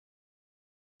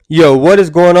Yo, what is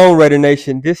going on, Raider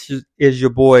Nation? This is your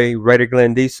boy, Raider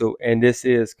Glenn Diesel, and this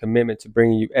is Commitment to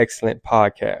bringing you excellent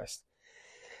podcasts.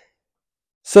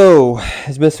 So,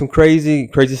 there's been some crazy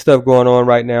stuff going on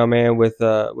right now, man, with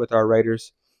our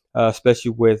Raiders,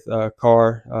 especially with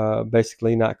Carr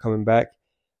basically not coming back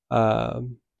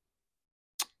um,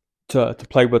 to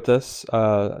play with us.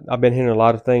 I've been hearing a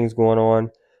lot of things going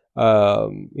on.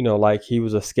 Like he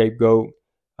was a scapegoat,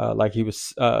 like he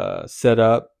was set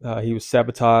up, he was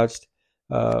sabotaged,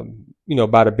 by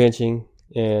the benching,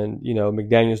 and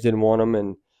McDaniels didn't want him,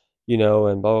 and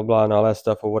and blah blah blah and all that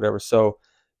stuff or whatever. So,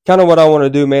 kind of what I want to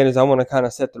do, man, is I want to kind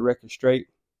of set the record straight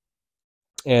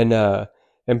and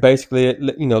basically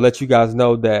let you guys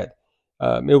know that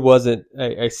it wasn't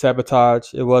a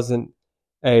sabotage, it wasn't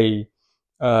a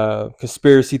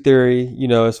conspiracy theory,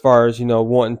 as far as,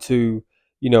 wanting to,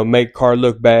 make Carr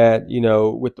look bad,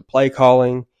 with the play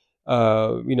calling,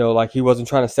 like he wasn't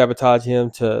trying to sabotage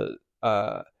him to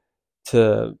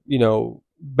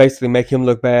basically make him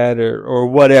look bad or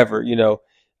whatever,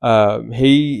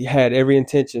 he had every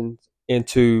intention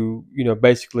into,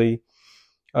 basically,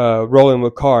 rolling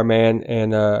with Carr, man.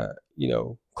 And,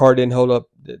 Carr didn't hold up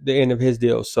the end of his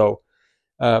deal. So,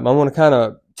 I want to kind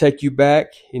of take you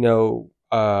back, peel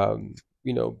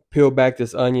back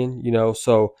this onion,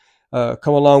 so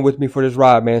come along with me for this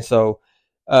ride, man. So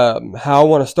how I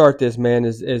want to start this, man,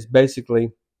 is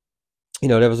basically,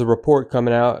 there was a report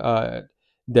coming out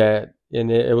that,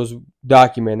 and it was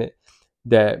documented,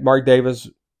 that Mark Davis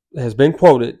has been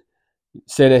quoted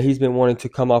saying that he's been wanting to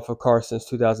come off of Carr since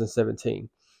 2017.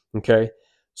 Okay,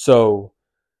 so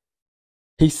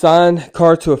he signed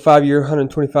Carr to a 5-year,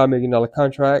 $125 million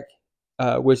contract,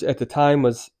 which at the time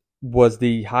was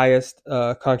the highest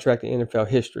contract in NFL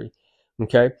history.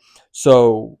 Okay,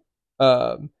 so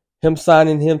him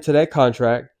signing him to that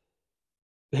contract,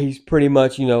 he's pretty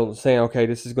much, saying, okay,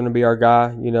 this is going to be our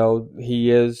guy.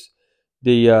 He is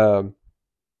the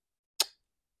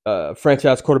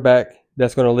franchise quarterback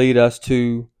that's going to lead us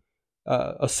to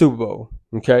a Super Bowl.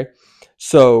 Okay,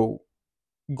 so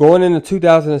going into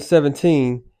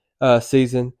 2017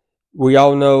 season, we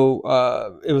all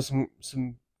know it was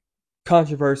some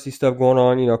controversy stuff going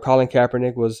on. Colin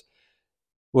Kaepernick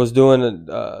was doing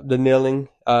the kneeling,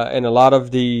 and a lot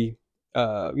of the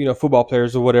football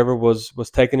players or whatever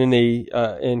was taking a knee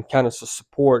in kind of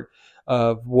support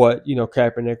of what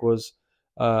Kaepernick was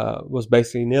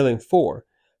basically kneeling for.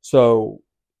 So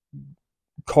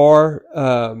Carr,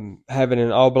 having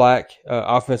an all black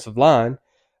offensive line,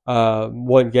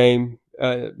 one game,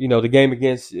 the game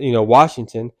against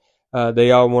Washington,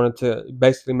 they all wanted to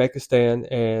basically make a stand,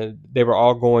 and they were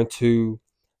all going to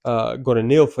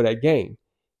kneel for that game.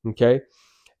 Okay,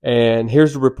 and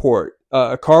here's the report.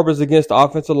 Carr was against the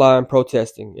offensive line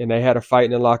protesting, and they had a fight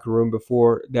in the locker room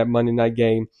before that Monday night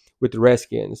game with the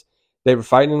Redskins. They were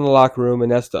fighting in the locker room,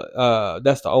 and that's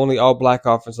the only all black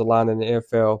offensive line in the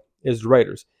NFL is the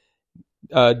Raiders.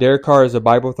 Derek Carr is a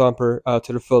Bible thumper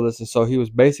to the fullest, and so he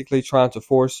was basically trying to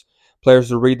force players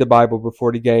to read the Bible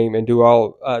before the game and do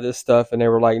all this stuff, and they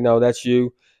were like, no, that's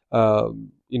you.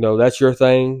 That's your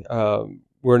thing.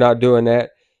 We're not doing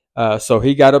that. So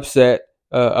he got upset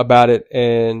about it,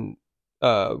 and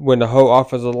when the whole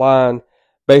offensive line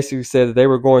basically said that they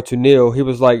were going to kneel, he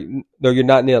was like, no, you're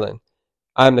not kneeling.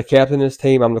 I'm the captain of this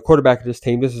team. I'm the quarterback of this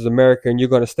team. This is America, and you're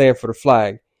going to stand for the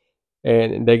flag.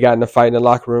 And they got in a fight in the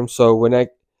locker room. So when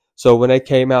they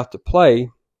came out to play,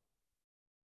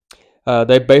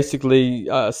 they basically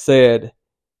said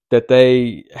that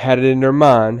they had it in their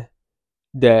mind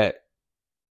that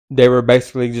they were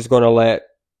basically just going to let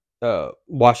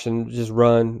Washington just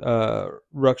run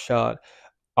ruckshot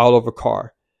all over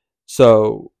Carr.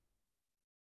 So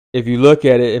if you look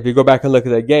at it, if you go back and look at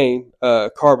that game,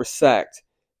 Carr was sacked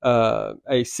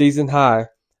a season high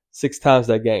 6 times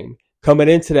that game. Coming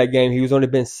into that game, he was only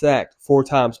been sacked 4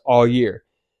 times all year.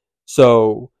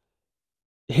 So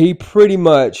he pretty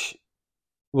much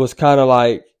was kind of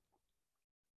like,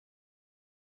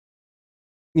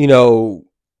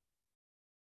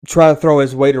 trying to throw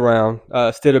his weight around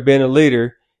instead of being a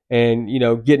leader and,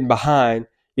 getting behind,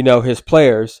 his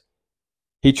players.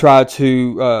 He tried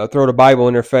to throw the Bible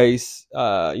in their face,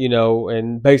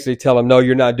 and basically tell them, no,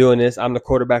 you're not doing this. I'm the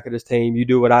quarterback of this team. You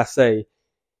do what I say.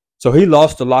 So he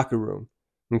lost the locker room.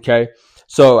 Okay.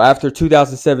 So after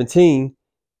 2017,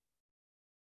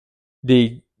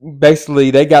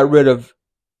 basically they got rid of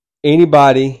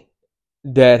anybody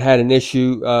that had an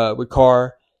issue with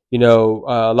Carr. A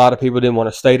lot of people didn't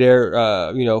want to stay there.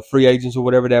 Free agents or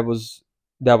whatever that was,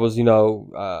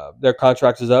 their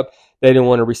contract is up. They didn't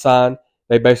want to resign.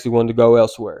 They basically wanted to go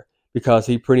elsewhere because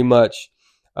he pretty much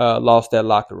lost that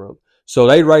locker room. So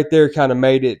they right there kind of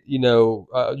made it,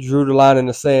 drew the line in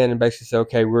the sand and basically said,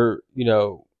 okay, we're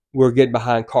getting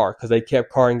behind Carr, because they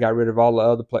kept Carr and got rid of all the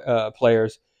other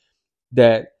players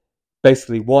that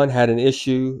basically, one, had an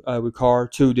issue with Carr,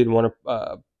 two, didn't want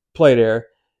to play there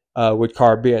with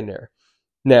Carr being there.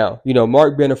 Now,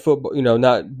 Mark being a football,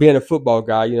 not being a football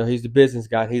guy, he's the business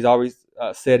guy. He's always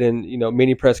said in,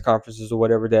 many press conferences or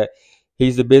whatever that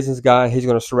he's the business guy. He's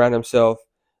going to surround himself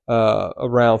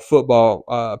around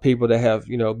football people that have,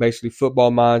 basically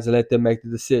football minds, and let them make the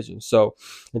decisions. So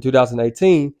in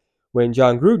 2018, when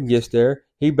John Gruden gets there,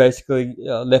 he basically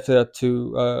left it up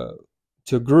to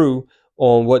Gruden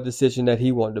on what decision that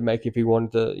he wanted to make. If he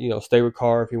wanted to, stay with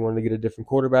Carr, if he wanted to get a different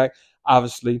quarterback.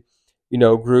 Obviously,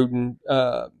 Gruden,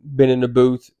 been in the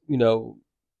booth,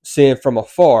 seeing from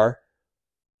afar,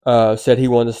 said he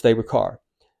wanted to stay with Carr.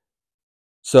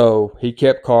 So he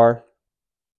kept Carr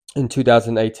in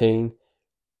 2018.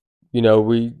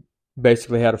 We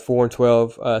basically had a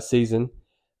 4-12 season.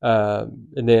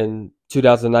 And then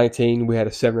 2019, we had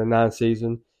a 7-9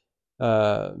 season.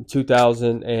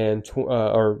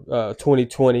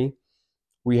 2020,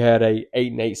 we had a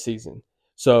 8-8 season.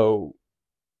 So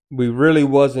we really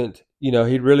wasn't,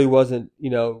 he really wasn't,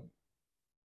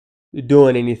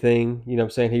 doing anything. You know what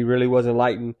I'm saying? He really wasn't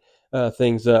lighting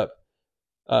things up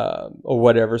or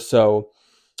whatever. So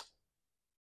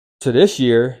to this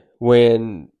year,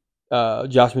 when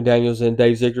Josh McDaniels and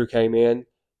Dave Ziegler came in,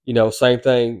 same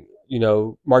thing.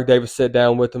 Mark Davis sat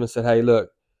down with them and said, hey,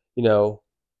 look, I'm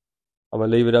going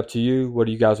to leave it up to you. What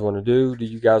do you guys want to do? Do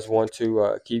you guys want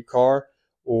to keep Carr,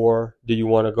 or do you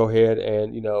want to go ahead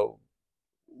and,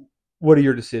 what are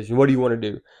your decisions? What do you want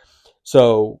to do?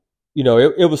 So,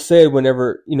 it was said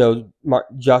whenever,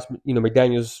 Josh,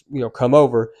 McDaniels, come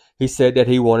over, he said that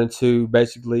he wanted to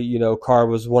basically, Carr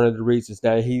was one of the reasons.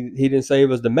 Now, he didn't say it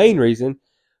was the main reason,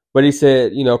 but he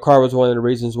said, Carr was one of the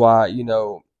reasons why, he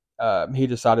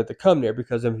decided to come there,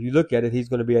 because if you look at it, he's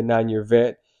going to be a 9-year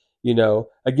vet.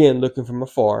 Again, looking from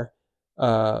afar,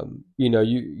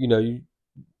 you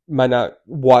might not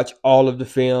watch all of the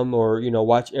film, or,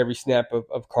 watch every snap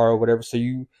of Carr or whatever. So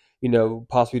you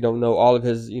possibly don't know all of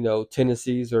his,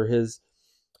 tendencies or his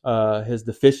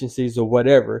deficiencies or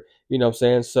whatever, you know what I'm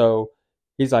saying? So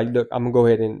he's like, look, I'm gonna go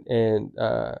ahead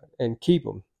and keep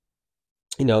him,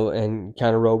 and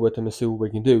kind of roll with him and see what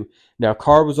we can do. Now,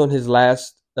 Carr was on his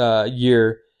last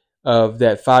year of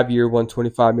that 5-year,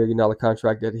 $125 million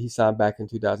contract that he signed back in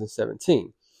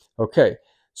 2017. Okay,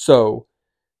 so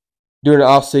during the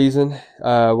offseason,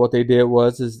 what they did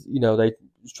was they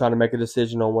was trying to make a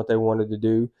decision on what they wanted to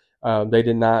do. They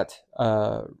did not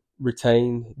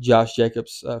retain Josh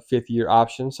Jacobs' 5th-year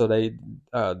option, so they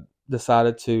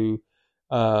decided to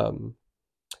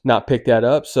not pick that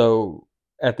up. So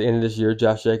at the end of this year,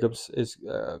 Josh Jacobs is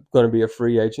going to be a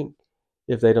free agent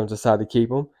if they don't decide to keep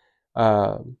him.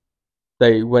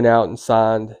 They went out and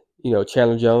signed,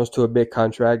 Chandler Jones to a big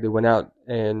contract. They went out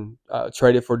and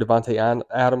traded for Devontae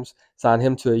Adams, signed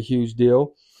him to a huge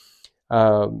deal.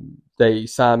 They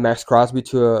signed Max Crosby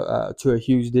to a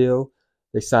huge deal.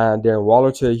 They signed Darren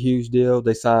Waller to a huge deal.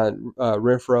 They signed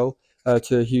Renfro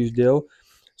to a huge deal.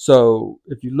 So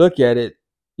if you look at it,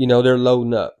 they're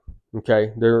loading up.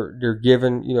 Okay, they're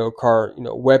giving Carr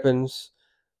weapons,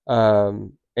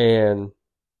 and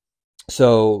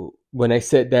so when they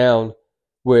sat down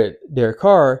with Derek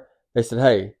Carr, they said,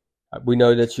 "Hey, we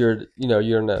know that you're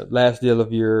in the last deal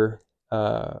of your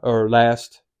or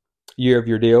last year of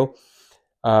your deal.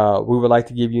 We would like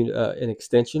to give you an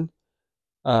extension,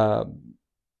 but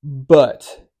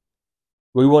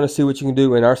we want to see what you can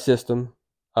do in our system.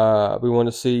 We want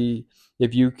to see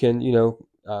if you can,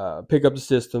 pick up the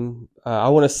system. I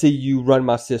want to see you run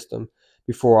my system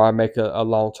before I make a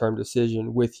long-term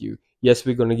decision with you. Yes,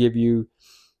 we're going to give you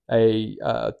a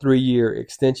 3-year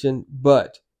extension,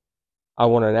 but I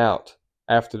want an out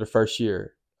after the first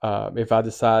year. If I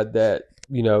decide that,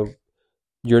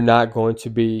 you're not going to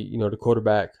be, the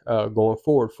quarterback going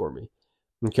forward for me."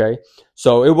 Okay,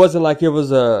 so it wasn't like it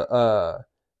was a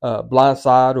blind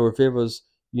side, or if it was,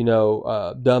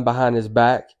 done behind his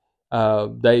back.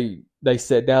 They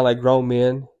sat down like grown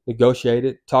men,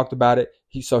 negotiated, talked about it.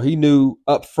 So he knew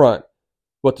up front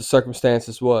what the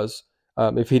circumstances was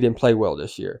if he didn't play well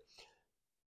this year.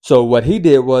 So what he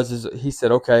did is he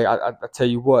said, okay, I tell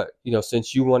you what,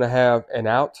 since you want to have an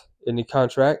out in the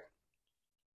contract,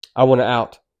 I want an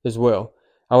out as well.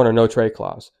 I want a no trade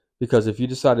clause, because if you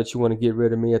decide that you want to get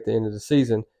rid of me at the end of the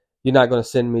season, you're not going to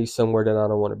send me somewhere that I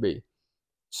don't want to be.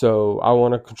 So I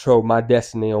want to control my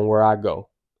destiny on where I go.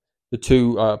 The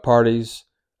two parties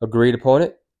agreed upon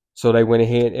it. So they went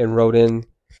ahead and wrote in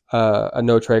a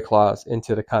no trade clause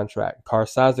into the contract. Carr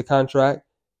signs the contract,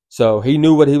 so he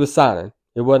knew what he was signing.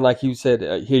 It wasn't like he said,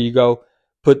 "Here you go,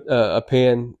 put a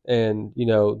pen and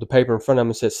the paper in front of him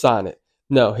and said sign it."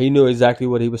 No, he knew exactly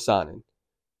what he was signing.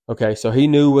 Okay, so he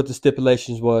knew what the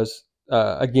stipulations was.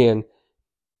 Again,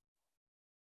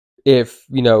 if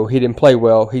he didn't play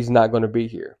well, he's not going to be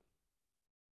here.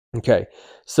 Okay,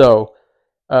 so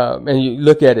and you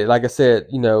look at it, like I said,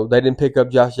 they didn't pick up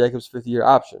Josh Jacobs' 5th-year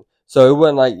option. So it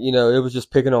wasn't like, it was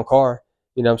just picking on Carr.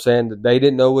 You know what I'm saying? They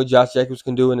didn't know what Josh Jacobs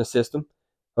can do in the system.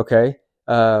 Okay.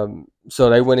 So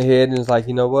they went ahead and it's like,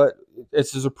 you know what?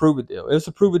 It's just a prove it deal. It's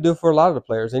a prove it deal for a lot of the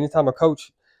players. Anytime a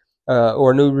coach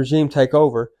or a new regime take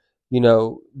over,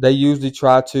 they usually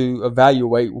try to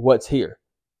evaluate what's here.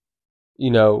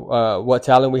 What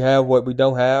talent we have, what we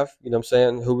don't have, you know what I'm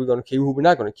saying? Who we're going to keep, who we're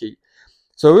not going to keep.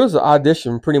 So it was an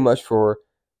audition pretty much for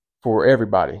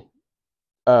everybody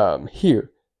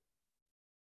here.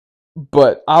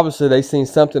 But obviously they seen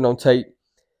something on tape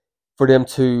for them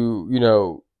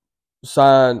to,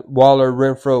 sign Waller,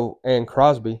 Renfro, and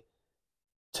Crosby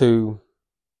to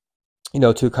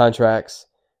 2 contracts,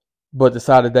 but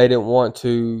decided they didn't want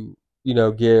to,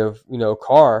 give,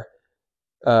 Carr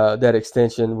that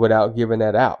extension without giving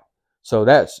that out. So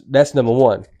that's number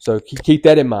one. So keep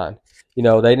that in mind. They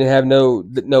didn't have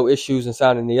no issues in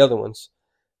signing the other ones,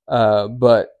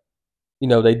 but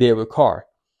they did with Carr.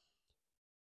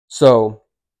 So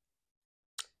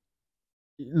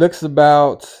looks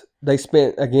about they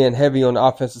spent again heavy on the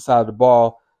offensive side of the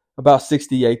ball. About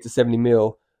 68 to 70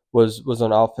 mil was on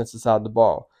the offensive side of the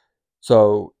ball.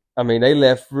 So I mean they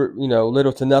left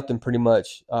little to nothing pretty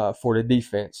much for the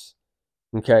defense.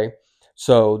 Okay,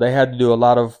 so they had to do a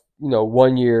lot of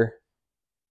 1 year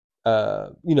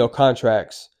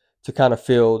contracts to kind of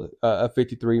fill a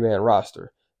 53-man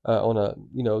roster on a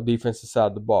defensive side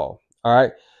of the ball. All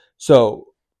right, so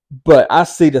but I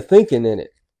see the thinking in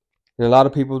it. And a lot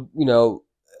of people,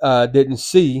 didn't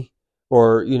see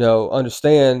or,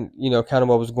 understand, kind of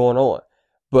what was going on.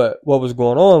 But what was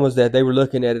going on was that they were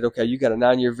looking at it, okay, you got a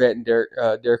 9-year vet in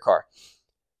Derek Carr.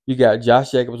 You got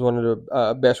Josh Jacobs, one of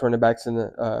the best running backs in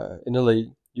the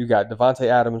league. You got Devontae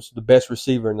Adams, the best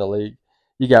receiver in the league.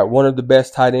 You got one of the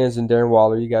best tight ends in Darren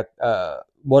Waller. You got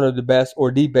one of the best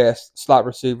or the best slot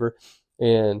receiver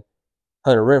in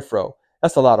Hunter Renfro.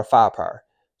 That's a lot of firepower.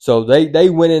 So they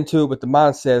went into it with the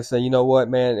mindset of saying, you know what,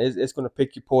 man, it's going to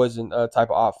pick your poison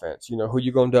type of offense. Who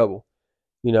you going to double?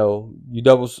 You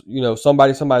double,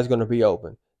 somebody's going to be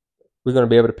open. We're going to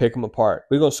be able to pick them apart.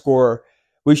 We're going to score.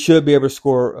 We should be able to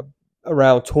score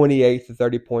around 28 to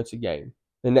 30 points a game.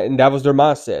 And that was their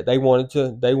mindset. They wanted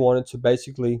to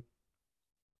basically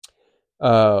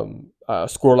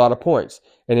score a lot of points.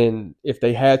 And then if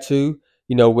they had to,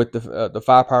 with the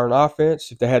firepower on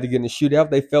offense, if they had to get in a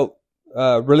shootout, they felt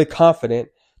really confident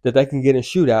that they can get in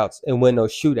shootouts and win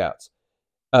those shootouts.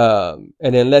 And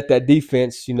then let that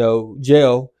defense,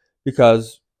 gel,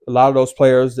 because a lot of those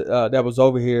players that was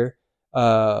over here,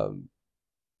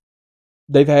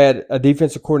 they've had a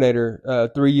defensive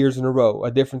coordinator 3 years in a row,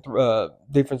 a different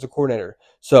defensive coordinator.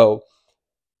 So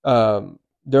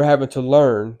they're having to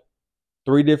learn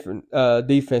 3 different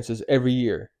defenses every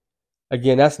year.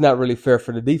 Again, that's not really fair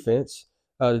for the defense.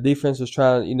 The defense is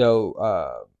trying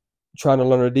to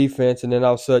learn a defense, and then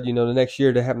all of a sudden, the next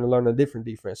year they're having to learn a different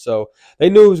defense. So they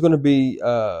knew it was going to be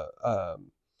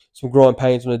some growing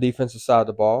pains on the defensive side of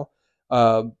the ball.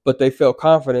 But they felt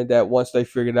confident that once they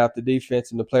figured out the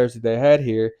defense and the players that they had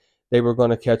here, they were going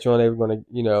to catch on. They were going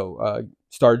to,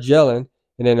 start gelling.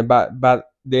 And then about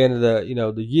the end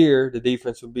of the year, the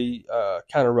defense would be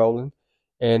kind of rolling.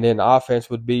 And then the offense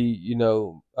would be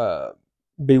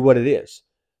what it is,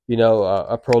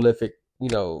 a prolific,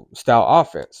 style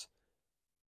offense.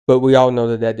 But we all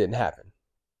know that didn't happen.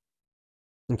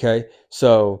 Okay,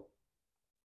 so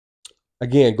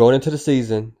again, going into the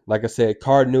season, like I said,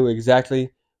 Carr knew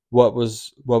exactly what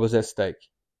was at stake.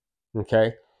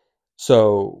 Okay,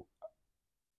 so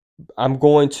I'm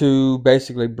going to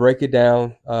basically break it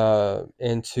down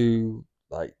into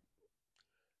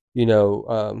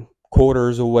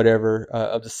quarters or whatever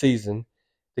of the season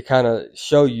to kind of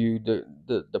show you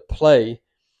the play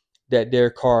that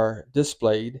Derek Carr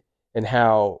displayed and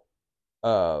how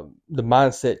the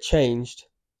mindset changed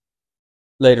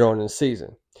later on in the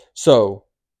season. So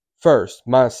first,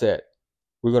 mindset.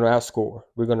 We're going to outscore.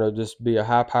 We're going to just be a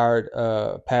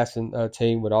high-powered passing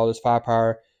team with all this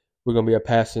firepower. We're going to be a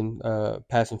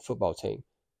passing football team.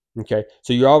 Okay,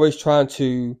 so you're always trying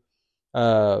to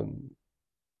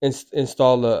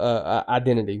install a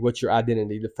identity. What's your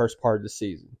identity? The first part of the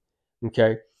season.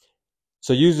 Okay,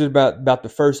 So usually about the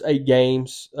first 8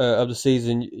 games of the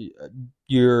season,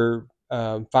 you're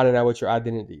finding out what your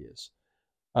identity is.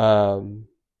 And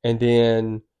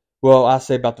then, well, I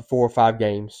say about the 4 or 5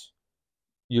 games,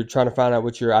 you're trying to find out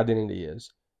what your identity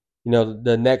is.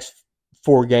 The next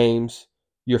 4 games,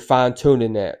 you're fine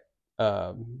tuning that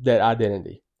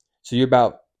identity. So you're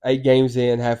about 8 games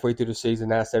in, halfway through the season,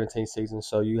 now 17 season.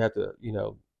 So you have to,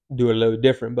 do it a little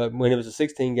different. But when it was a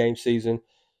 16 game season,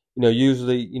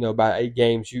 usually, by 8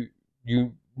 games, you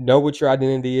know what your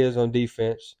identity is on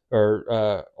defense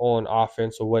or on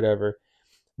offense or whatever.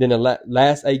 Then the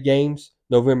last 8 games,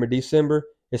 November, December,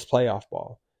 is playoff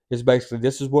ball. It's basically,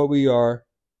 this is what we are.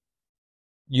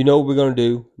 You know what we're going to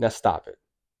do. Now stop it.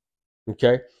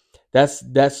 Okay? That's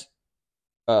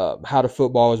how the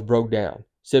football is broke down.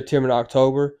 September and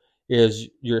October is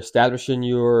you're establishing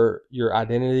your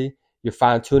identity. You're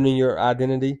fine-tuning your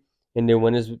identity. And then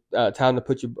when it's time to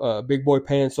put your big boy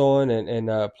pants on and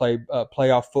play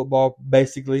playoff football,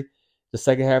 basically, the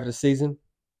second half of the season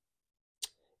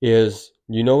is,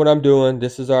 you know what I'm doing.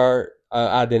 This is our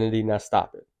identity. Now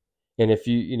stop it. And if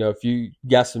you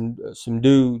got some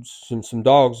dudes, some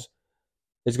dogs,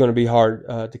 it's going to be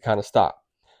hard to kind of stop.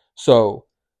 So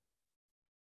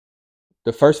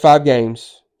the first 5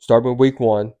 games, starting with week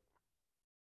 1,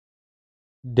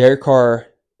 Derek Carr,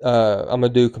 I'm going to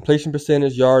do completion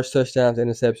percentage, yards, touchdowns,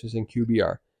 interceptions, and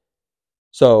QBR.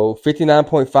 So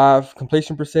 59.5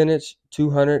 completion percentage,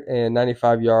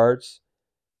 295 yards,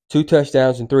 2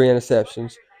 touchdowns, and 3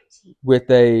 interceptions with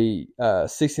a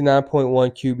 69.1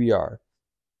 QBR.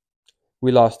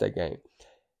 We lost that game.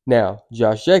 Now,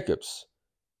 Josh Jacobs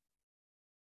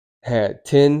had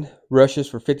 10 rushes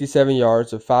for 57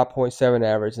 yards of 5.7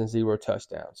 average and 0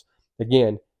 touchdowns.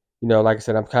 Again, like I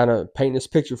said, I'm kind of painting this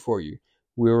picture for you.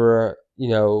 We were,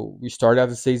 we started out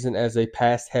the season as a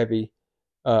pass-heavy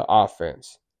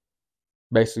offense.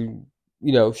 Basically,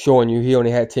 showing you he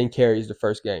only had 10 carries the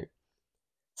first game.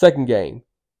 Second game,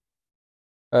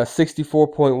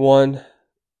 64.1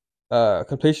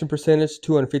 completion percentage,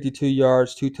 252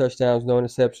 yards, 2 touchdowns, no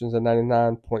interceptions, and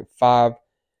 99.5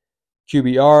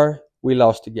 QBR. We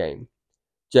lost the game.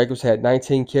 Jacobs had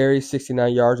 19 carries,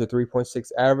 69 yards, a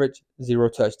 3.6 average, 0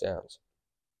 touchdowns.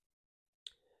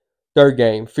 Third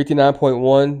game,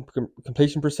 59.1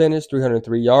 completion percentage,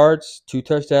 303 yards, 2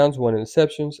 touchdowns, 1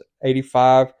 interceptions,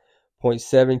 85.7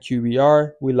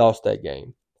 QBR. We lost that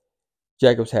game.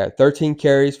 Jacobs had 13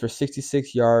 carries for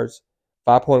 66 yards,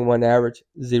 5.1 average,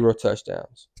 0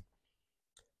 touchdowns.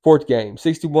 Fourth game,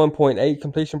 61.8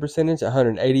 completion percentage,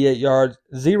 188 yards,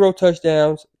 0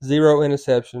 touchdowns, 0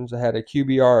 interceptions. I had a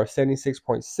QBR of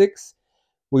 76.6.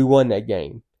 We won that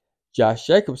game. Josh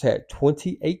Jacobs had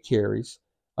 28 carries,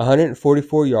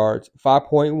 144 yards,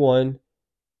 5.1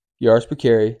 yards per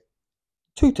carry,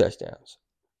 2 touchdowns.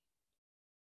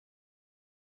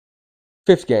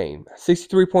 Fifth game,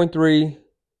 63.3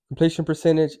 completion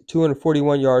percentage,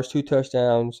 241 yards, 2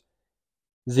 touchdowns,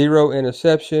 0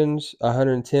 interceptions,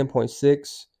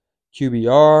 110.6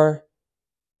 QBR,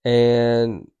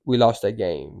 and we lost that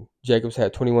game. Jacobs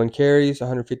had 21 carries,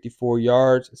 154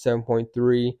 yards,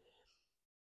 7.3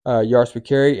 yards per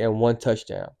carry, and 1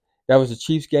 touchdown. That was the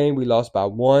Chiefs game. We lost by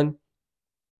 1.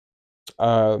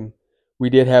 We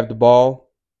did have the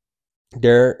ball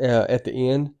there at the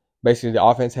end. Basically, the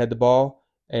offense had the ball,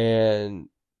 and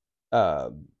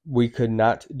we could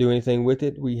not do anything with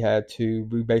it. We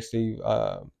basically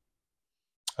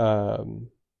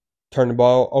turn the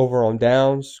ball over on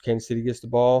downs. Kansas City gets the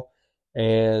ball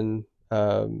and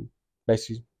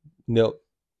basically run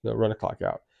the clock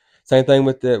out. Same thing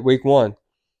with the week 1.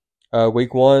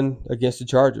 Week 1 against the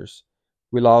Chargers,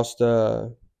 we lost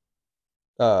that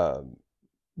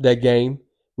game.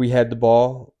 We had the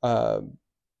ball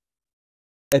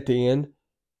at the end.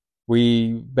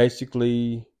 We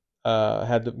basically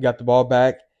got the ball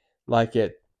back like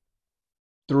at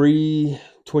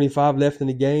 3:25 left in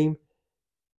the game,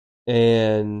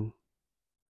 and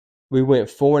we went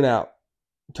 4 and out.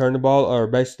 Turned the ball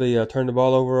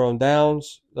over on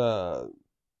downs.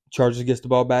 Chargers gets the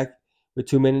ball back with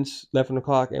 2 minutes left on the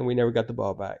clock, and we never got the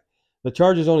ball back. The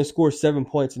Chargers only scored 7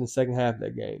 points in the second half of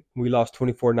that game. We lost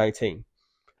 24-19.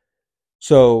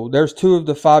 So there's 2 of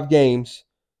the 5 games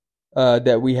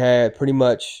that we had pretty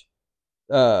much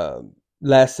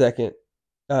last second.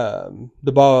 The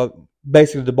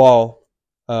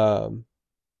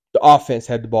offense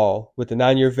had the ball with the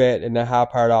 9-year vet and that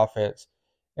high-powered offense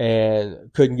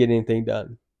and couldn't get anything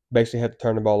done. Basically had to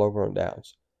turn the ball over on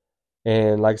downs.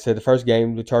 And like I said, the first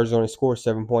game, the Chargers only scored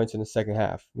 7 points in the second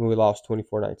half when we lost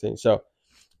 24-19. So,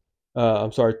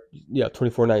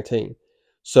 24-19.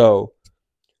 So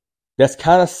That's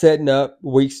kind of setting up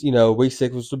week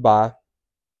 6 was the bye.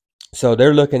 So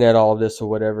they're looking at all of this or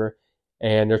whatever,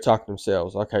 and they're talking to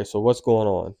themselves. Okay, so what's going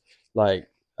on? Like,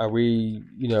 are we,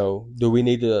 do we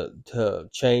need to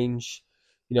change,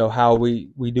 how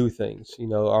we do things?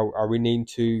 Are we needing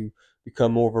to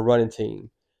become more of a running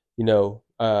team?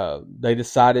 They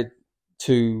decided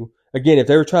to, again, if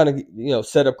they were trying to,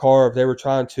 set up Carr, if they were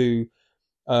trying to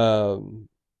um,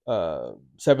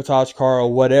 sabotage Carr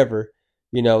or whatever,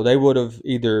 they would have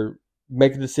either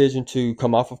make a decision to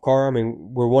come off of Carr. I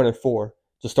mean, we're 1-4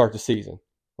 to start the season.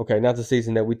 Okay, not the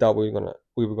season that we thought we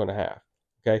were gonna have.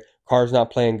 Okay, Carr's not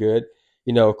playing good.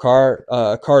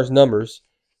 Carr's numbers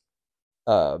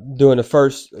during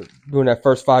that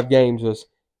first 5 games was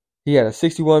he had a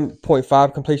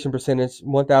 61.5 completion percentage,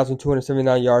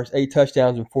 1,279 yards, 8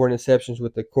 touchdowns, and 4 interceptions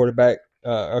with the quarterback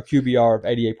or QBR of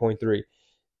 88.3.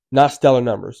 Not stellar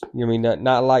numbers.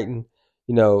 Not lighting,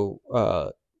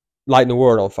 lighting the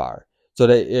world on fire. So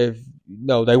they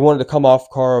wanted to come off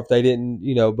Carr, if they didn't,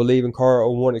 believe in Carr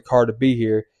or wanted Carr to be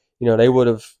here, they would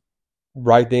have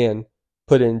right then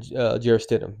put in Jarrett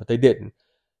Stidham, but they didn't.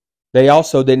 They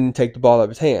also didn't take the ball out of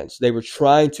his hands. They were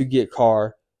trying to get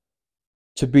Carr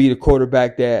to be the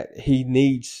quarterback that he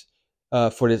needs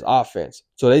for this offense.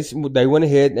 So they went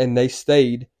ahead and they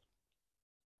stayed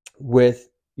with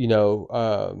being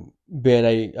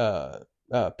a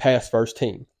pass first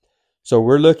team. So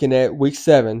we're looking at week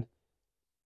 7,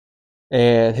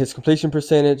 and his completion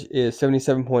percentage is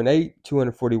 77.8,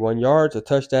 241 yards, a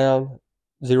touchdown,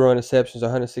 0 interceptions,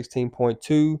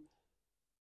 116.2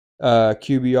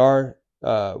 QBR.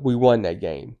 We won that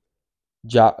game.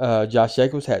 Josh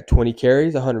Jacobs had 20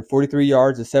 carries, 143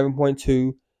 yards, and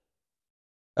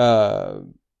 7.2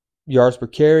 yards per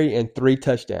carry, and 3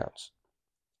 touchdowns.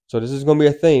 So this is going to be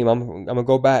a theme. I'm going to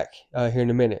go back here in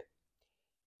a minute.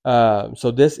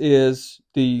 So this is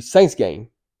the Saints game,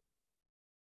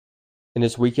 and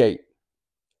it's week 8.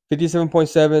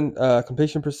 57.7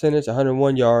 completion percentage,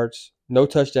 101 yards, no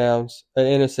touchdowns, an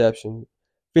interception,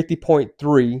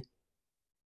 50.3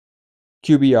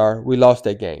 QBR. We lost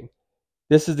that game.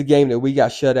 This is the game that we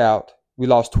got shut out. We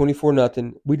lost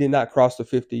 24-0. We did not cross the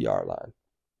 50-yard line.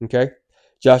 Okay?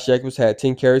 Josh Jacobs had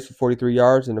 10 carries for 43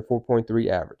 yards and a 4.3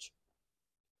 average.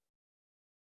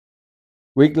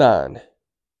 Week 9.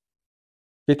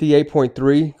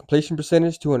 58.3 completion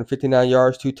percentage, 259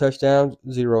 yards, 2 touchdowns,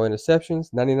 0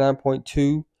 interceptions,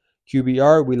 99.2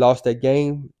 QBR. We lost that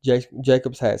game.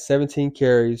 Jacobs had 17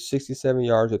 carries, 67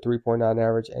 yards, a 3.9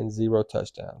 average, and 0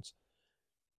 touchdowns.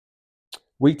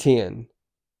 Week 10.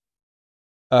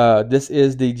 This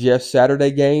is the Jeff Saturday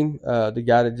game. The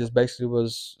guy that just basically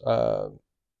was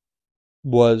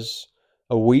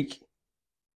a week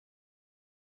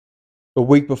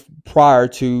prior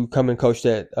to coming coach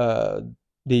that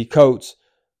the coach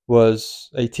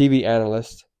was a TV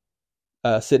analyst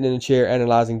sitting in a chair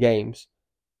analyzing games.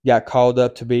 Got called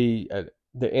up to be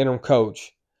the interim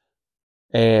coach,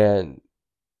 and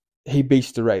he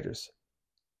beats the Raiders.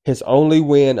 His only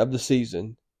win of the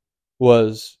season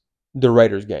was the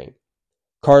Raiders game.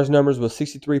 Carr's numbers was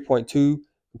 63.2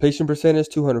 completion percentage,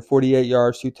 248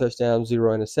 yards, 2 touchdowns,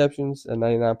 0 interceptions, and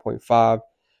 99.5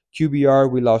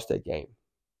 QBR. We lost that game.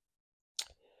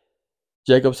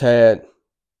 Jacobs had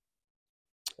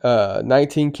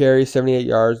 19 carries, 78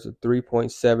 yards,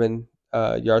 3.7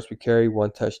 yards per carry,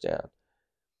 1 touchdown.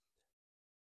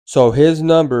 So his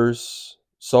numbers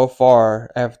so far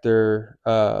after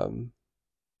on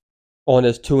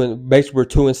his basically we're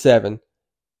 2-7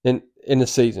 in the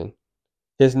season.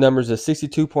 His numbers are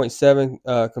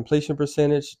 62.7 completion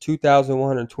percentage,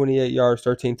 2,128 yards,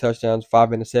 13 touchdowns, 5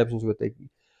 interceptions with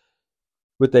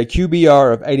a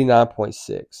QBR of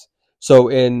 89.6. So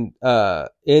in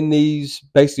these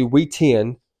basically week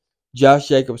 10, Josh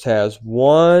Jacobs has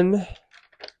 1,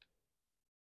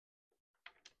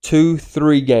 2,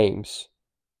 3 games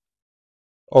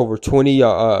over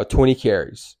 20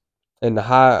 carries and the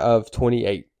high of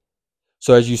 28.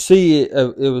 So as you see,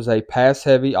 it was a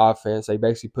pass-heavy offense. They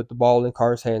basically put the ball in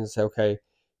Carr's hands and say, okay,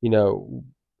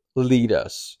 lead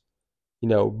us.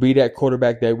 Be that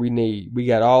quarterback that we need. We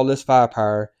got all this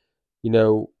firepower.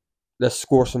 Let's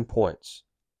score some points.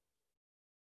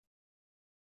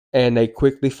 And they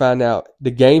quickly find out the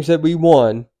games that we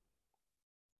won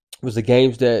was the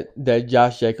games that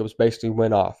Josh Jacobs basically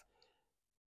went off.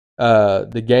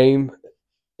 The game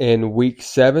in week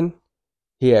 7,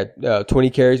 he had 20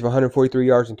 carries of 143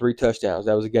 yards and 3 touchdowns.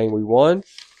 That was a game we won.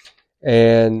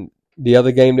 And the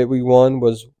other game that we won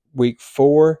was week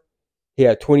 4. He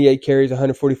had 28 carries,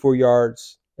 144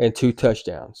 yards, and 2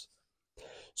 touchdowns.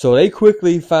 So they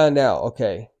quickly find out,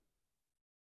 okay,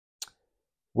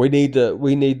 We need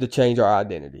to change our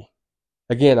identity.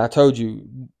 Again, I told you,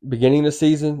 beginning of the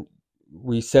season,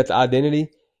 we set the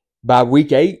identity. By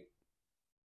week 8,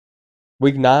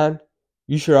 week 9,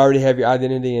 you should already have your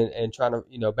identity and trying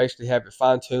to, basically have it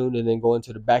fine tuned, and then go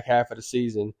into the back half of the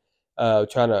season,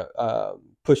 trying to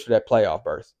push for that playoff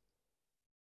berth.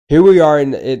 Here we are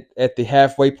at the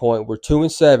halfway point. We're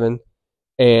 2-7,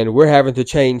 and we're having to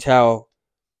change how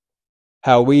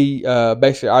we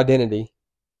basically identity,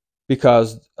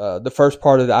 because the first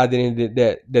part of the identity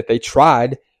that they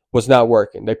tried was not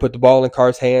working. They put the ball in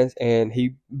Carr's hands, and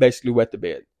he basically wet the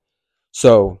bed.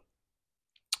 So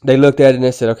they looked at it and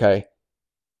they said, okay,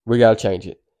 we got to change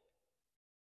it.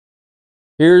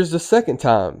 Here's the second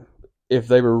time. If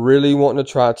they were really wanting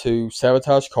to try to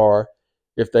sabotage Carr,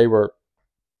 if they were,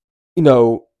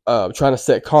 trying to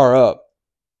set Carr up,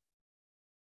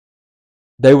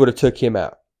 they would have took him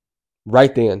out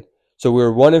right then. So we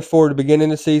were 1-4 at the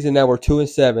beginning of the season. Now we're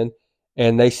 2-7,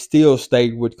 and they still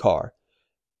stayed with Carr.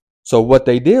 So what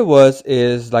they did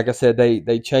is like I said,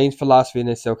 they changed philosophy, and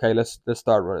they said, okay, let's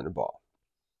start running the ball.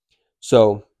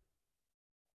 So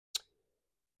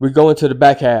we go into the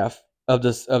back half of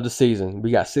the season.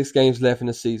 We got 6 games left in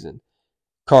the season.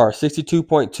 Carr,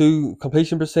 62.2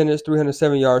 completion percentage,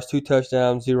 307 yards, 2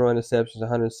 touchdowns, 0 interceptions,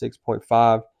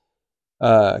 106.5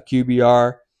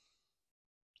 QBR.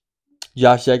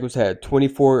 Josh Jacobs had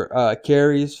 24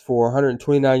 carries for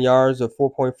 129 yards, of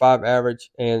 4.5 average,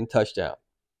 and touchdown.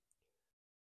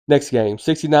 Next game,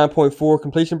 69.4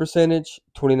 completion percentage,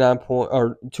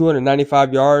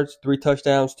 295 yards, 3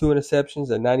 touchdowns, 2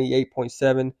 interceptions, and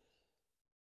 98.7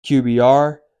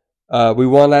 QBR. We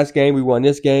won last game. We won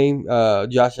this game.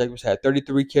 Josh Jacobs had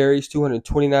 33 carries,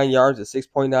 229 yards, at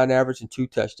 6.9 average, and 2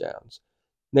 touchdowns.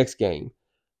 Next game,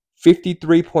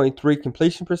 53.3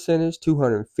 completion percentage,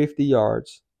 250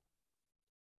 yards,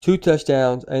 2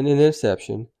 touchdowns, and an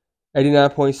interception,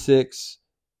 89.6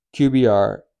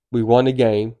 QBR. We won the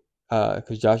game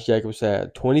because Josh Jacobs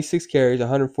had 26 carries,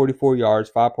 144 yards,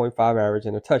 5.5 average,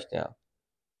 and a touchdown.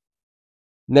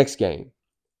 Next game,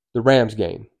 the Rams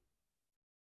game.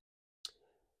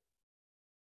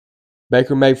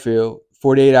 Baker Mayfield,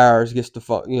 48 hours, gets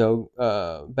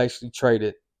basically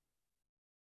traded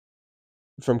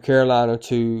from Carolina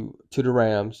to the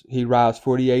Rams. He rides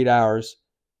 48 hours,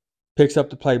 picks up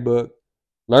the playbook,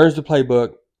 learns the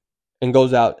playbook, and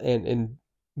goes out and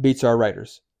beats our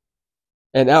Raiders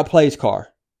and outplays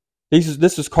Carr. This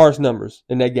is Carr's numbers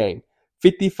in that game.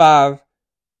 55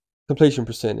 completion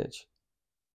percentage,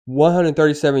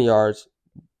 137 yards,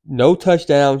 no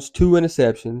touchdowns, 2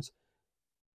 interceptions.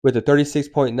 With a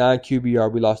 36.9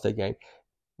 QBR, we lost that game.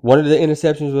 One of the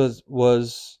interceptions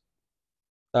was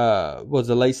a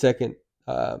late second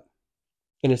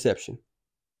interception.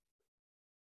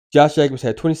 Josh Jacobs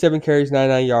had 27 carries,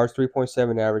 99 yards,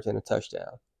 3.7 average, and a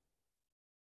touchdown.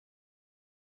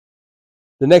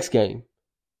 The next game,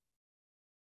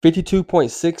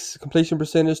 52.6 completion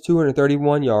percentage,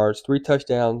 231 yards, 3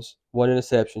 touchdowns, 1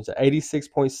 interception,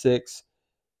 86.6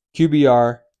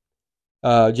 QBR.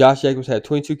 Josh Jacobs had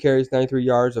 22 carries, 93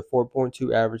 yards, a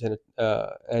 4.2 average,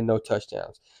 and no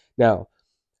touchdowns. Now,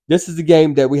 this is the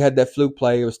game that we had that fluke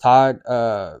play. It was tied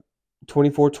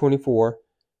 24-24.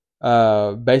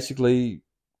 Basically,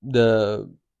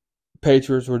 the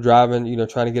Patriots were driving,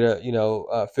 trying to get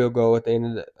a field goal at the end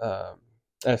of the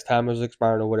as time was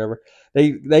expiring or whatever.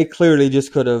 They clearly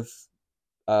just could have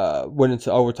went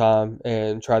into overtime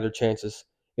and tried their chances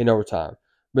in overtime.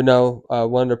 But no,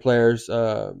 one of their players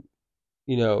try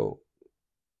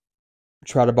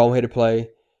to boneheaded play,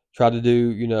 try to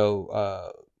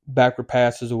do, backward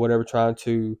passes or whatever, trying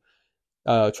to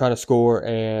score,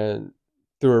 and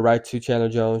threw it right to Chandler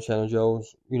Jones. Chandler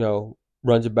Jones,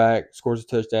 runs it back, scores a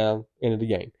touchdown, end of the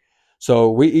game. So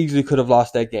we easily could have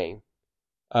lost that game.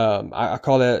 I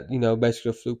call that,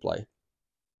 basically a fluke play,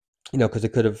 because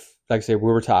it could have, like I said,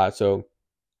 we were tied. So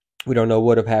we don't know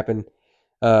what have happened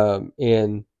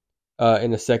in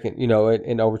the second,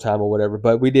 in overtime or whatever.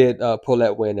 But we did pull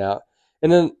that win out.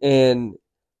 And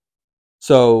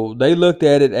so they looked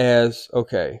at it as,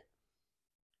 okay,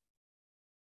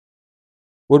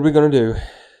 what are we going to do?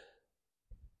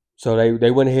 So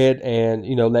they went ahead and,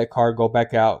 let Carr go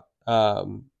back out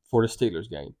for the Steelers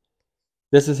game.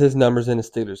 This is his numbers in the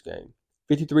Steelers game.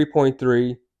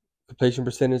 53.3 completion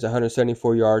percentage,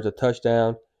 174 yards, a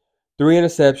touchdown, 3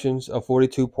 interceptions, a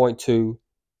 42.2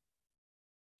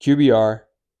 QBR,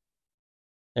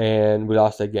 and we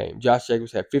lost that game. Josh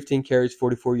Jacobs had 15 carries,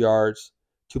 44 yards,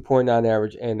 2.9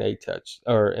 average, and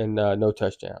no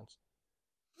touchdowns.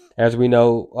 As we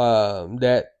know,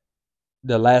 that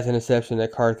the last interception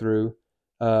that Carr threw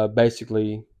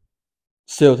basically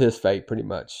sealed his fate pretty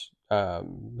much.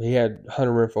 He had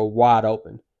Hunter Renfrow wide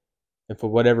open, and for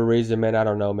whatever reason, man, I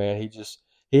don't know, man.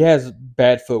 He has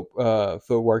bad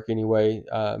footwork anyway.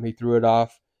 He threw it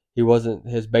off.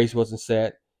 His base wasn't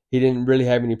set. He didn't really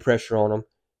have any pressure on him,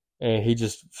 and he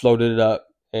just floated it up,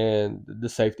 and the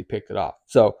safety picked it off.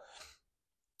 So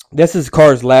this is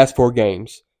Carr's last 4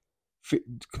 games.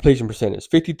 Completion percentage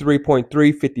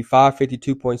 53.3, 55,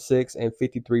 52.6, and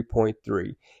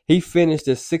 53.3. He finished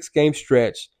a 6-game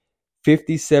stretch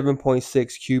 57.6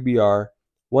 QBR,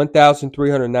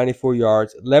 1,394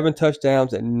 yards, 11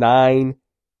 touchdowns, and 9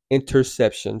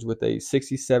 interceptions with a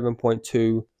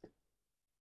 67.2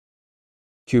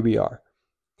 QBR.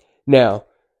 Now,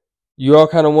 you all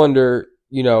kind of wonder,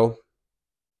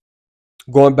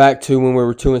 going back to when we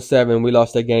were 2-7, we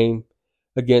lost that game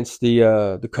against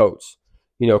the Colts.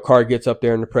 Carr gets up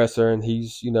there in the presser and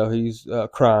he's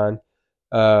crying,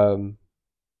 and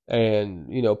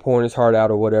pouring his heart out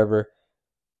or whatever.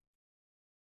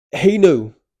 He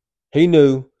knew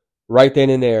right then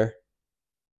and there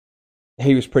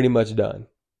he was pretty much done,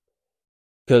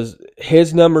 because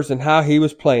his numbers and how he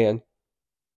was playing,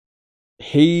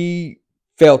 he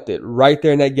felt it right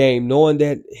there in that game, knowing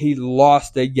that he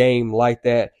lost a game like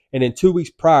that, and then 2 weeks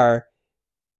prior,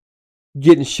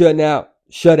 getting shut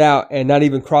out, and not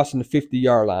even crossing the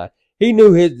 50-yard line. He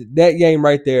knew that game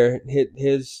right there,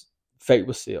 his fate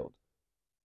was sealed,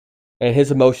 and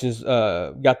his emotions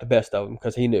got the best of him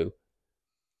because he knew.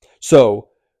 So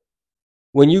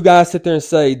when you guys sit there and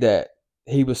say that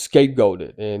he was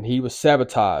scapegoated and he was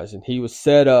sabotaged and he was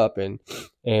set up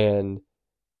and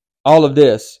all of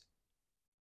this,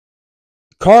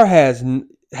 Carr has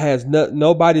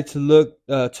nobody to look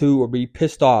to or be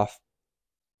pissed off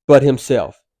but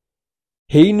himself.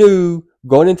 He knew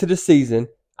going into the season,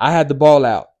 I had the ball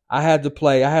out. I had to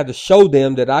play. I had to show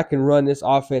them that I can run this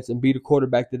offense and be the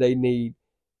quarterback that they need,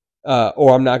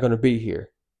 or I'm not going to be here.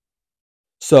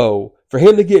 So for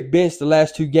him to get benched the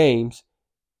last 2 games,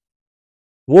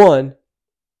 one,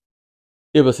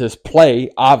 it was his play,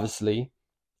 obviously.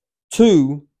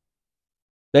 2,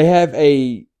 they have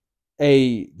a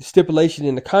stipulation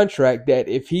in the contract that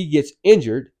if he gets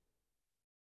injured,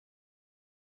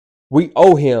 we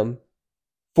owe him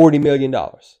 $40 million.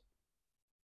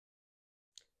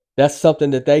 That's something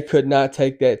that they could not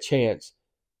take that chance,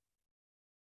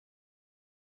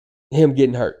 him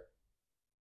getting hurt.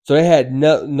 So they had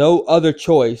no other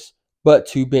choice but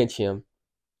to bench him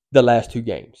the last 2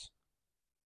 games,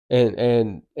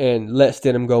 and let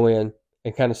Stidham go in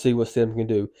and kind of see what Stidham can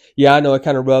do. Yeah, I know it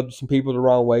kind of rubbed some people the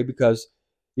wrong way because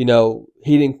he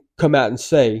didn't come out and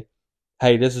say,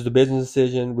 "Hey, this is a business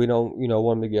decision. We don't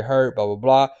want him to get hurt." Blah blah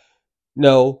blah.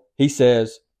 No, he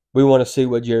says we want to see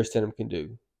what Jarrett Stidham can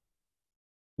do.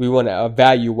 We want to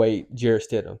evaluate Jarrett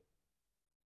Stidham.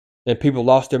 And people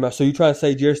lost their mind. So you trying to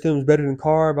say Jarrett Stidham is better than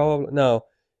Carr? Blah, blah, blah. No,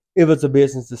 it was a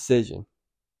business decision.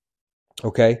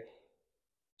 Okay?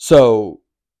 So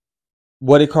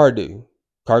what did Carr do?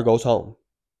 Carr goes home.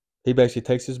 He basically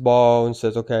takes his ball and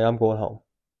says, okay, I'm going home.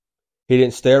 He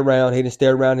didn't stay around. He didn't stay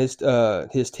around his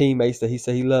teammates that he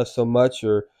said he loves so much,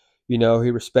 or he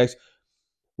respects.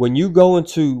 When you go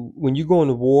into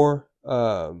war,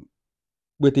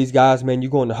 with these guys, man, you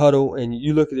go in the huddle and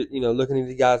you look at it, looking at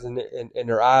these guys in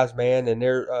their eyes, man, and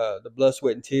their the blood,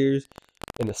 sweat, and tears,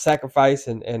 and the sacrifice,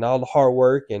 and all the hard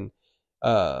work, and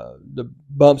the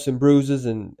bumps and bruises,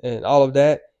 and all of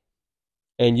that,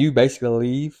 and you basically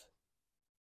leave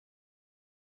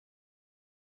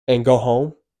and go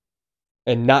home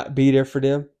and not be there for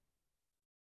them.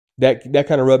 That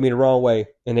kind of rubbed me the wrong way,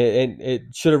 and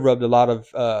it should have rubbed a lot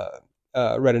of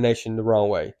Raider Nation the wrong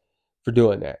way for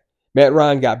doing that. Matt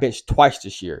Ryan got benched twice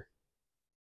this year,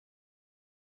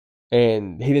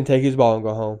 and he didn't take his ball and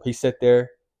go home. He sat there,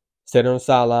 sat on the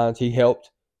sidelines. He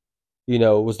helped,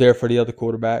 was there for the other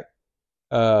quarterback.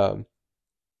 Baker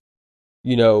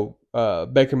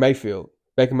Mayfield.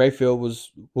 Baker Mayfield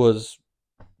was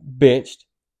benched,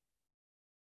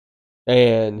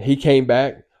 and he came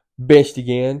back, benched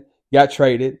again, got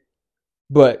traded.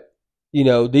 But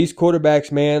these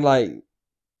quarterbacks, man, like,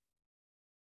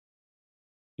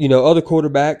 other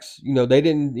quarterbacks, they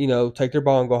didn't, take their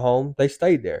ball and go home. They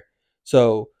stayed there.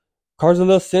 So Carr's a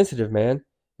little sensitive, man.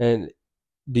 And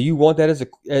do you want that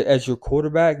as your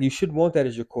quarterback? You should want that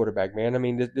as your quarterback, man. I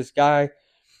mean, this guy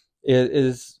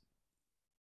is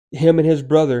him and his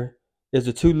brother is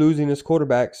the 2 losingest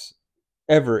quarterbacks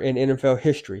ever in NFL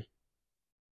history.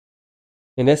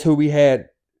 And that's who we had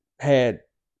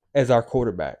as our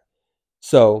quarterback.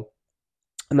 So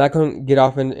I'm not going to get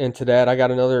off into that. I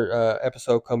got another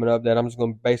episode coming up that I'm just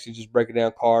going to basically just break it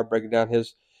down. Carr, breaking down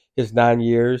his 9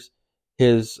 years,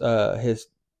 his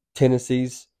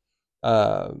tendencies,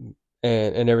 and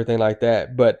everything like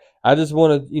that. But I just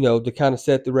wanted, to kind of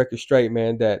set the record straight,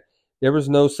 man, that there was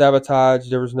no sabotage,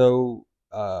 there was no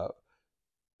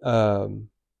um,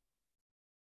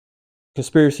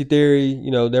 conspiracy theory,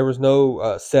 there was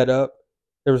no setup,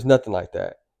 there was nothing like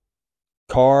that.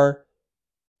 Carr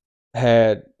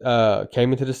had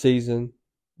came into the season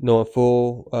knowing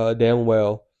full damn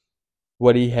well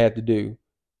what he had to do,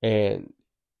 and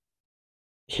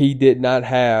he did not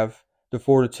have the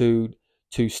fortitude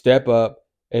to step up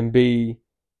and be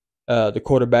the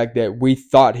quarterback that we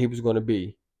thought he was going to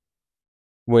be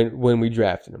when we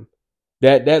drafted him.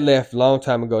 That left a long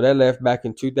time ago. That left back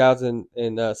in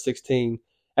 2016,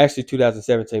 actually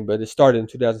 2017, but it started in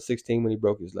 2016 when he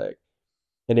broke his leg,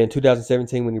 and then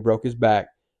 2017 when he broke his back.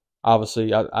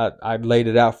 Obviously, I laid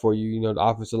it out for you. The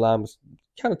offensive line was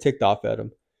kind of ticked off at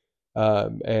him,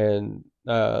 and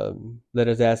let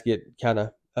his ass get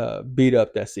kind of beat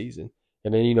up that season.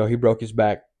 And then he broke his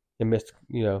back and missed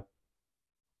a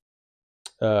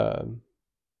couple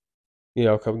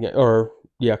games,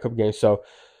 a couple games.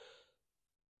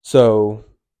 So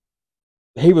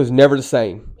he was never the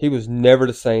same. He was never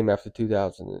the same after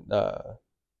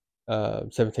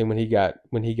 2017 when he got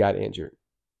injured.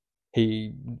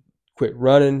 He quit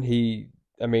running.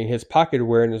 His pocket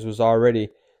awareness was already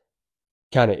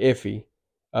kind of iffy,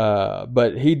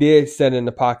 but he did set in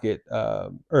the pocket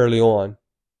early on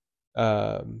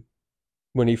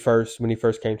when he first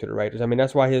came to the Raiders.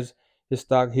 That's why his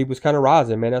stock, he was kind of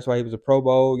rising, man. That's why he was a Pro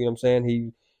Bowl. You know what I'm saying?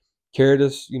 He carried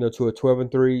us, to a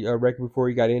 12-3 record before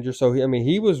he got injured. So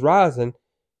he was rising,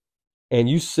 and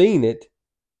you seen it.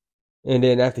 And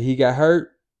then after he got hurt,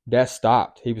 that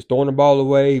stopped. He was throwing the ball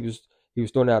away. He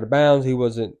was throwing out of bounds. He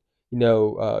wasn't,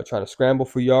 trying to scramble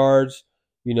for yards.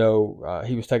 He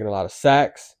was taking a lot of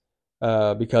sacks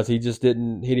because he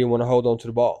didn't want to hold on to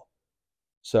the ball.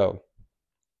 So,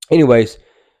 anyways,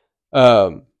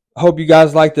 hope you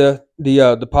guys like the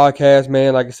podcast,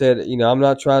 man. Like I said, I'm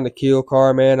not trying to kill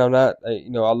Carr, man. I'm not, I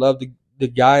love the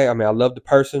guy. I love the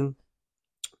person.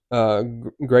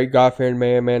 Great God-fearing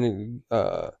man,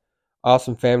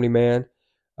 awesome family man,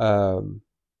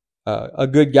 a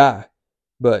good guy.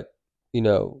 But you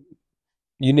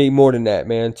need more than that,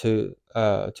 man, to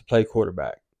play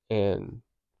quarterback. And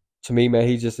to me, man,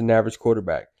 he's just an average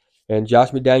quarterback. And Josh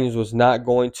McDaniels was not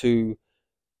going to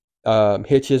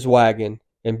hitch his wagon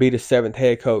and be the seventh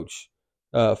head coach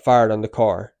fired on the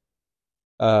Carr.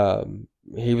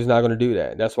 He was not going to do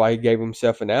that. That's why he gave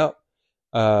himself an out,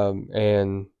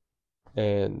 and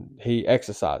he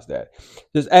exercised that.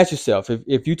 Just ask yourself,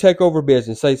 if you take over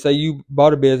business, say you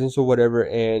bought a business or whatever,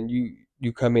 and you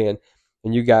come in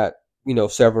and you got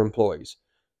several employees,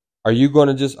 are you going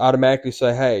to just automatically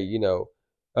say, hey,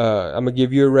 I'm gonna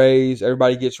give you a raise,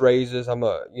 everybody gets raises, I'm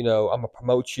gonna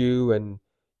promote you and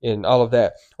all of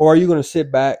that? Or are you going to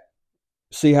sit back,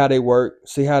 see how they work,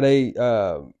 see how they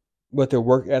what their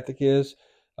work ethic is,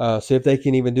 see if they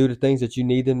can even do the things that you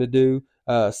need them to do,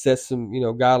 set some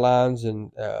guidelines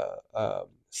and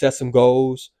set some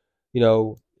goals.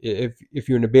 If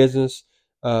you're in a business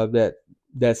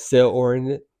that's sale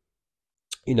oriented,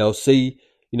 see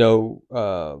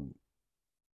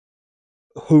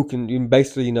who can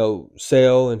basically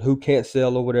sell and who can't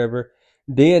sell or whatever.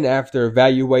 Then after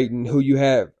evaluating who you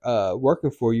have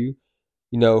working for you,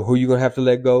 who you're going to have to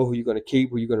let go, who you're going to keep,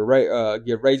 who you're going to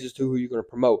give raises to, who you're going to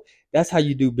promote. That's how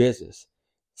you do business.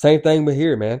 Same thing but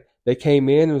here, man. They came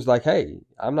in and was like, hey,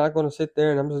 I'm not going to sit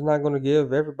there and I'm just not going to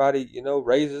give everybody,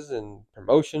 raises and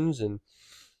promotions and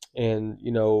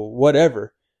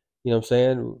whatever. You know what I'm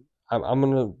saying? I'm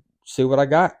going to see what I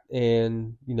got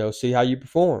and, see how you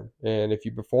perform. And if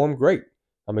you perform, great.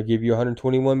 I'm going to give you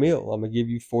 121 mil. I'm going to give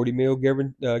you 40 mil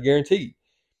guaranteed.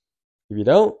 If you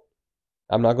don't,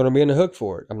 I'm not going to be in the hook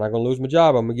for it. I'm not going to lose my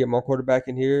job. I'm going to get my quarterback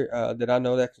in here that I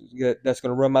know that's going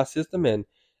to run my system, and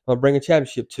I'm going to bring a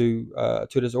championship to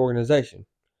this organization.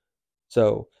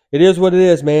 So it is what it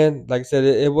is, man. Like I said,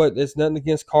 it's nothing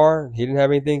against Carr. He didn't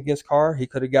have anything against Carr. He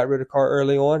could have got rid of Carr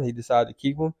early on. He decided to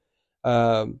keep him,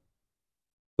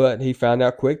 but he found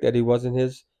out quick that he wasn't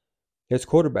his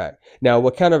quarterback. Now,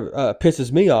 what kind of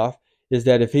pisses me off is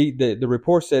that if the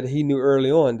report said he knew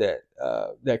early on that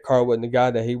Carr wasn't the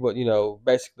guy, that he would,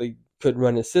 basically couldn't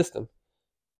run his system,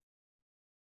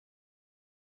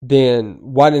 then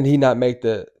why didn't he not make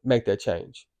that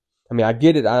change? I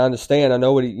get it. I understand. I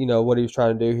know what he was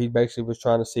trying to do. He basically was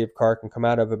trying to see if Carr can come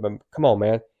out of it. But come on,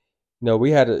 man.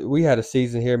 We had a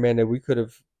season here, man, that we could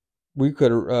have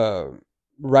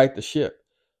right the ship.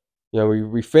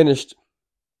 We finished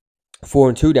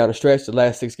 4-2 down the stretch the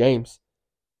last 6 games.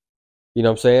 You know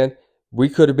what I'm saying? We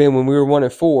could have been, when we were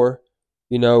 1-4,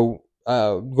 going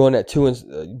at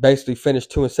basically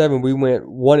finished 2-7. We went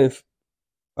 1-3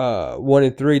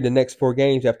 the next 4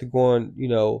 games after going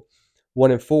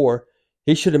 1-4.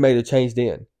 He should have made a change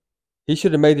then. He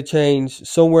should have made the change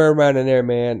somewhere around in there,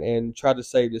 man, and tried to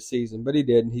save the season. But he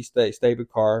didn't. He stayed with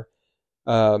Carr.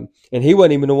 And he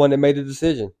wasn't even the one that made the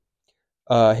decision.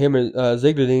 Him and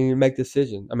Ziegler didn't even make the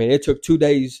decision. I mean, it took 2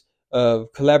 days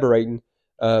of collaborating,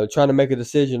 trying to make a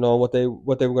decision on what they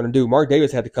were going to do. Mark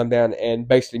Davis had to come down and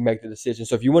basically make the decision.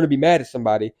 So if you want to be mad at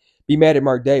somebody, be mad at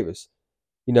Mark Davis.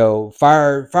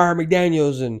 Fire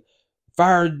McDaniels and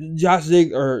fire Josh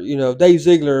Ziegler, or Dave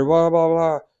Ziegler, blah blah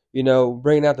blah.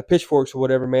 Bringing out the pitchforks or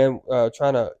whatever, man.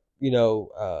 Trying to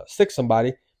stick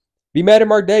somebody. Be mad at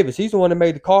Mark Davis. He's the one that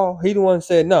made the call. He's the one that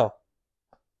said no.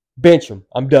 Bench him.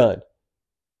 I'm done.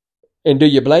 And do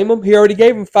you blame him? He already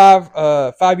gave him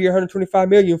 5-year, $125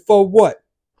 million for what?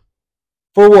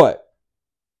 For what?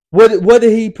 What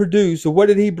did he produce, or what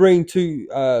did he bring to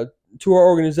our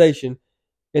organization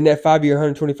in that 5-year,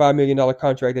 $125 million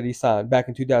contract that he signed back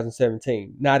in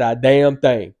 2017? Not a damn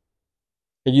thing.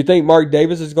 And you think Mark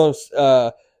Davis is going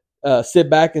to sit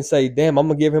back and say, "Damn, I'm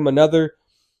going to give him another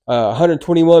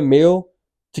 $121 million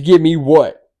to give me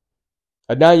what?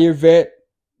 A 9-year vet."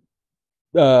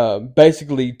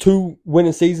 Basically 2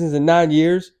 winning seasons in 9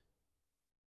 years.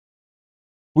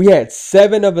 We had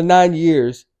 7 of the 9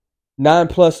 years,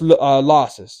 9+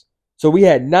 losses. So we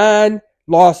had 9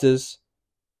 losses,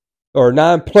 or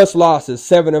 9+ losses,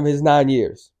 7 of his 9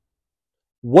 years.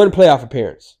 1 playoff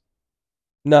appearance.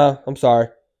 No, I'm sorry.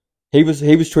 He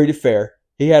was treated fair.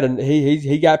 He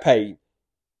got paid.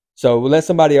 So we'll let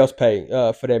somebody else pay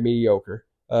for that mediocre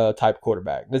type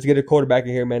quarterback. Let's get a quarterback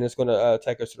in here, man. That's going to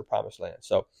take us to the promised land.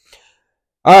 So,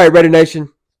 all right, Raider Nation.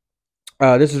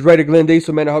 This is Raider Glenn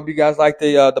Diesel, man. I hope you guys like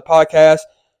the podcast.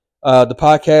 The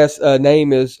podcast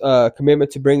name is Commitment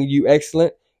to Bringing You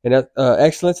Excellence, and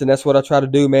that's what I try to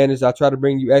do, man. Is I try to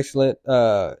bring you excellent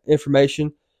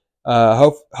information.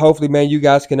 Hopefully, man, you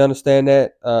guys can understand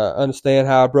that. Understand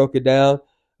how I broke it down,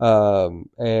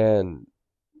 and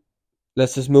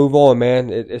let's just move on, man.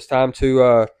 It's time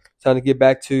to get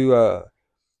back to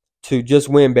just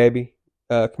win, baby.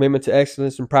 Commitment to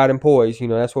excellence and pride and poise.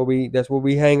 That's what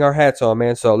we hang our hats on,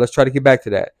 man. So let's try to get back to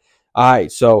that. All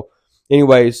right. So,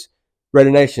 anyways,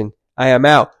 Raider Nation, I am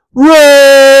out. Raider!